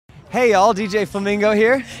Hey y'all, DJ Flamingo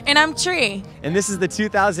here. And I'm Tree. And this is the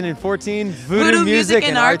 2014 Voodoo Music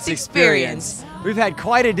and Arts Experience. We've had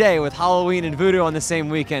quite a day with Halloween and Voodoo on the same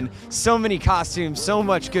weekend. So many costumes, so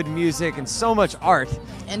much good music, and so much art.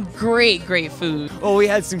 And great, great food. Well, we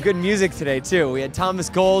had some good music today too. We had Thomas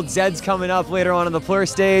Gold, Zed's coming up later on the Plur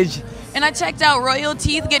stage. And I checked out Royal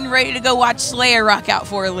Teeth getting ready to go watch Slayer rock out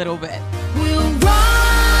for a little bit. We'll run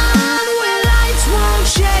where lights won't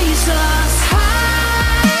chase us.